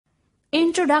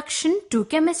Introduction to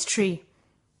Chemistry.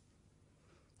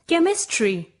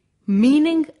 Chemistry,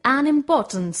 meaning and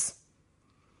importance.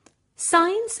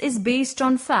 Science is based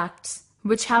on facts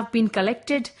which have been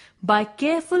collected by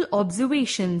careful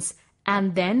observations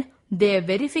and then their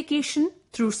verification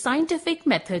through scientific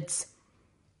methods.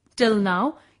 Till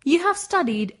now, you have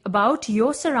studied about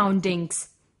your surroundings,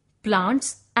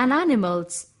 plants and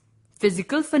animals,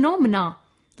 physical phenomena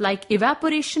like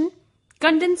evaporation,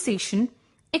 condensation,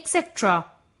 etc.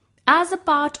 as a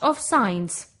part of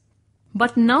science.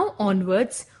 But now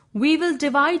onwards, we will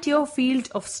divide your field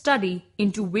of study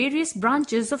into various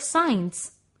branches of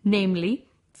science, namely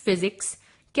physics,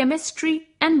 chemistry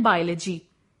and biology.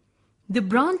 The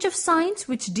branch of science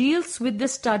which deals with the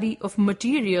study of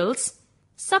materials,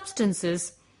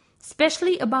 substances,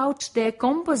 especially about their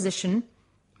composition,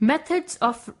 methods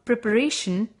of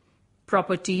preparation,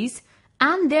 properties,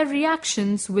 and their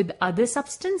reactions with other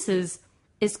substances,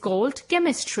 is called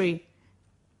chemistry.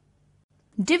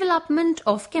 Development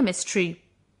of chemistry.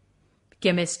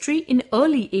 Chemistry in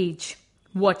early age.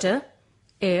 Water,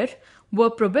 air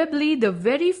were probably the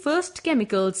very first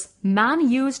chemicals man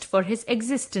used for his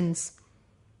existence.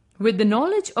 With the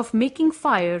knowledge of making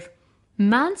fire,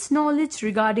 man's knowledge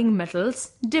regarding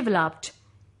metals developed.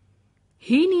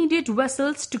 He needed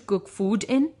vessels to cook food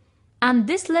in, and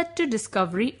this led to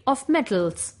discovery of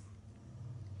metals.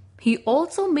 He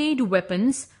also made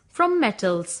weapons from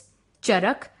metals.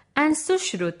 Charak and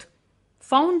Sushrut,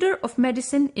 founder of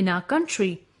medicine in our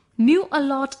country, knew a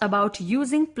lot about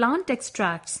using plant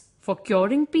extracts for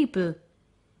curing people.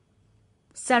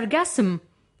 Sargassum,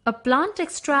 a plant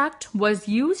extract, was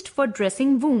used for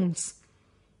dressing wounds.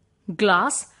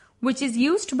 Glass, which is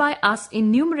used by us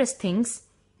in numerous things,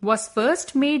 was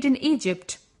first made in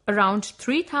Egypt around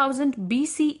 3000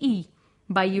 BCE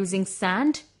by using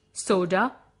sand,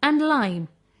 soda, and lime.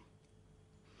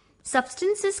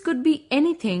 Substances could be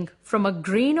anything from a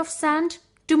grain of sand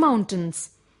to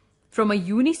mountains, from a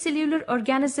unicellular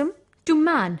organism to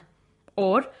man,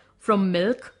 or from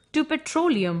milk to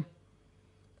petroleum.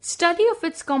 Study of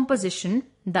its composition,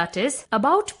 that is,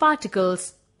 about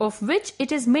particles of which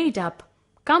it is made up,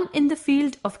 come in the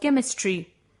field of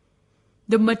chemistry.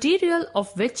 The material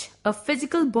of which a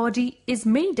physical body is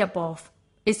made up of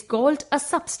is called a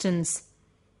substance.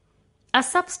 A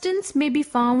substance may be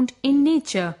found in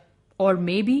nature or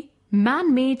may be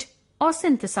man-made or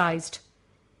synthesized.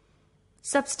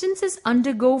 Substances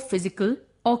undergo physical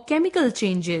or chemical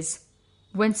changes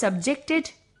when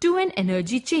subjected to an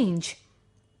energy change.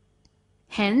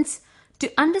 Hence, to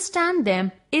understand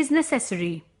them is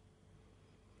necessary.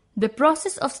 The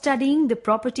process of studying the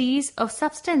properties of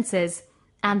substances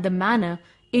and the manner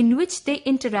in which they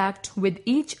interact with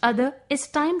each other is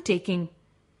time-taking.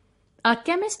 A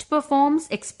chemist performs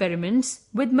experiments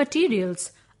with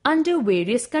materials under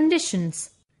various conditions.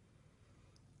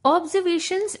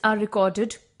 Observations are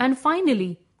recorded and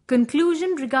finally,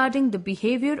 conclusion regarding the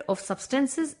behavior of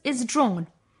substances is drawn.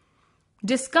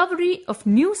 Discovery of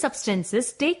new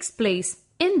substances takes place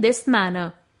in this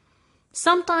manner.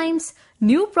 Sometimes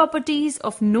new properties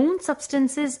of known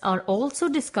substances are also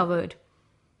discovered.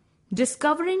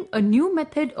 Discovering a new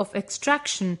method of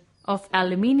extraction of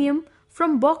aluminium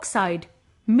from bauxite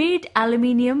made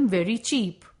aluminium very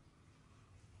cheap.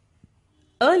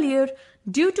 Earlier,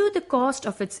 due to the cost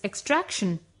of its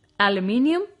extraction,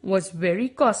 aluminium was very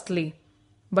costly.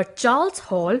 But Charles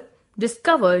Hall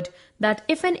discovered that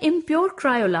if an impure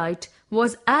cryolite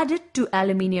was added to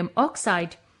aluminium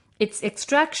oxide, its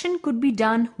extraction could be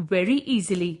done very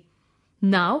easily.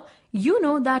 Now, you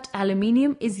know that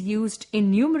aluminium is used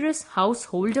in numerous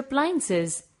household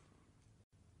appliances.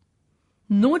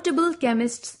 Notable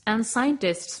chemists and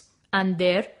scientists and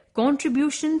their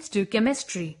contributions to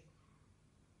chemistry.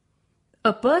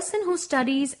 A person who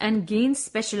studies and gains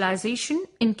specialization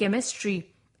in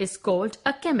chemistry is called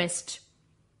a chemist.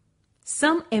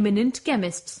 Some eminent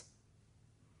chemists.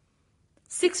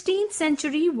 16th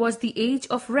century was the age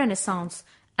of Renaissance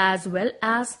as well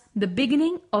as the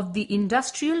beginning of the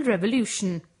Industrial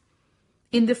Revolution.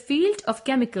 In the field of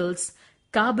chemicals,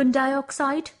 carbon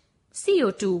dioxide,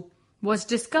 CO2, was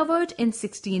discovered in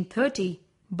 1630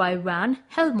 by Van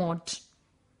Helmont.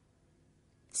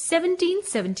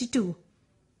 1772.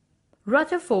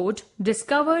 Rutherford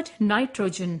discovered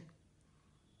nitrogen.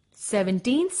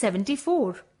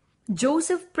 1774.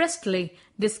 Joseph Priestley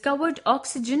discovered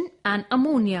oxygen and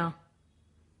ammonia.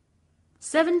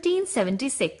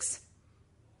 1776.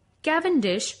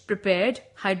 Cavendish prepared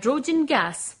hydrogen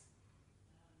gas.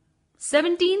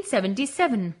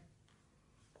 1777.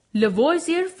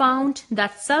 Lavoisier found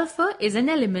that sulfur is an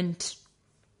element.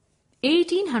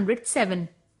 1807.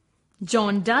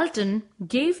 John Dalton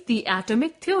gave the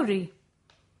atomic theory.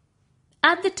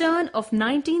 At the turn of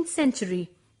 19th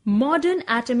century, modern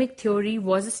atomic theory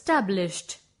was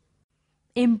established.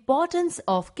 Importance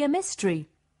of chemistry.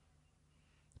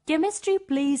 Chemistry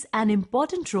plays an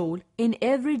important role in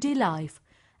everyday life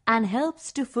and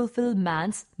helps to fulfill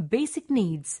man's basic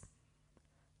needs.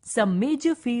 Some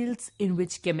major fields in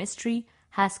which chemistry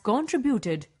has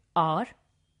contributed are: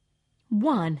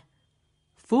 1.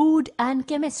 Food and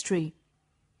chemistry.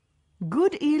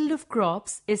 Good yield of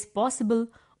crops is possible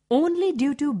only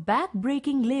due to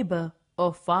back-breaking labor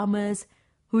of farmers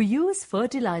who use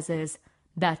fertilizers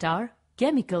that are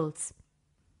chemicals.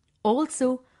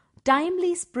 Also,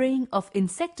 timely spraying of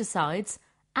insecticides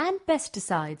and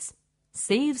pesticides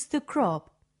saves the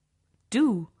crop.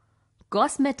 2.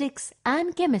 Cosmetics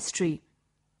and chemistry.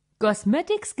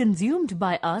 Cosmetics consumed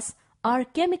by us are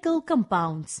chemical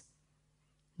compounds.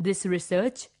 This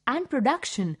research and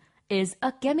production is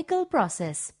a chemical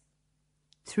process.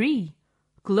 3.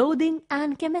 Clothing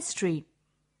and chemistry.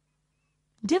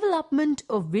 Development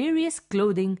of various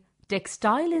clothing,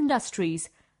 textile industries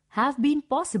have been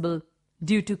possible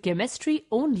due to chemistry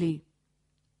only.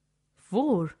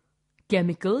 4.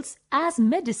 Chemicals as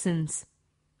medicines.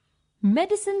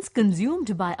 Medicines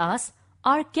consumed by us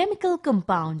are chemical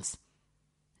compounds.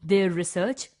 Their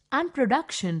research and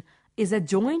production is a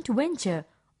joint venture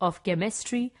of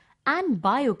chemistry and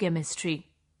biochemistry.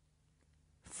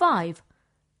 5.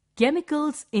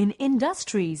 Chemicals in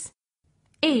industries.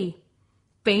 A.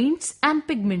 Paints and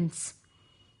pigments.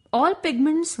 All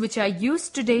pigments which are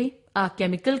used today are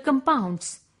chemical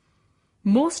compounds.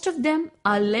 Most of them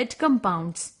are lead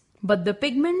compounds, but the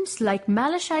pigments like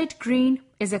malachite green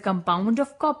is a compound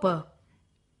of copper.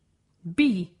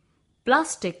 B.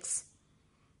 Plastics.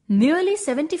 Nearly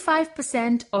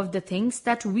 75% of the things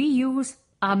that we use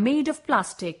are made of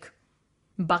plastic.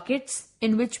 Buckets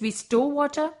in which we store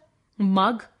water,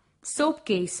 mug, soap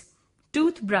case,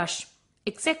 toothbrush,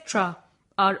 etc.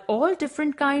 are all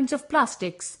different kinds of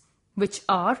plastics, which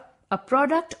are a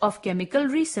product of chemical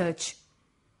research.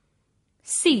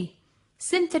 C.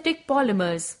 Synthetic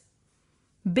polymers.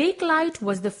 Bakelite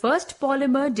was the first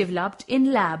polymer developed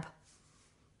in lab.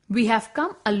 We have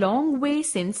come a long way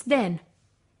since then.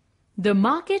 The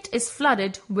market is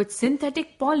flooded with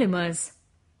synthetic polymers.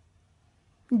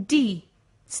 D.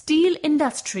 Steel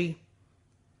industry.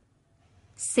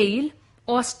 SAIL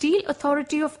or Steel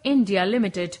Authority of India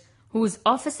Limited, whose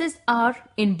offices are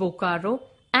in Bokaro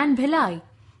and Bhilai,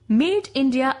 made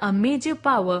India a major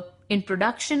power in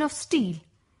production of steel.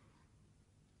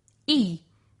 E.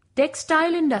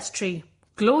 Textile industry,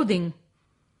 clothing.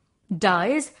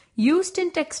 Dyes used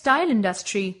in textile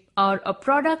industry are a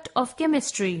product of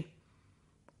chemistry.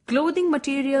 Clothing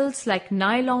materials like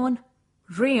nylon,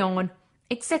 rayon,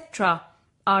 etc.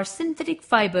 are synthetic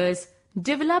fibers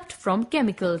developed from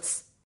chemicals.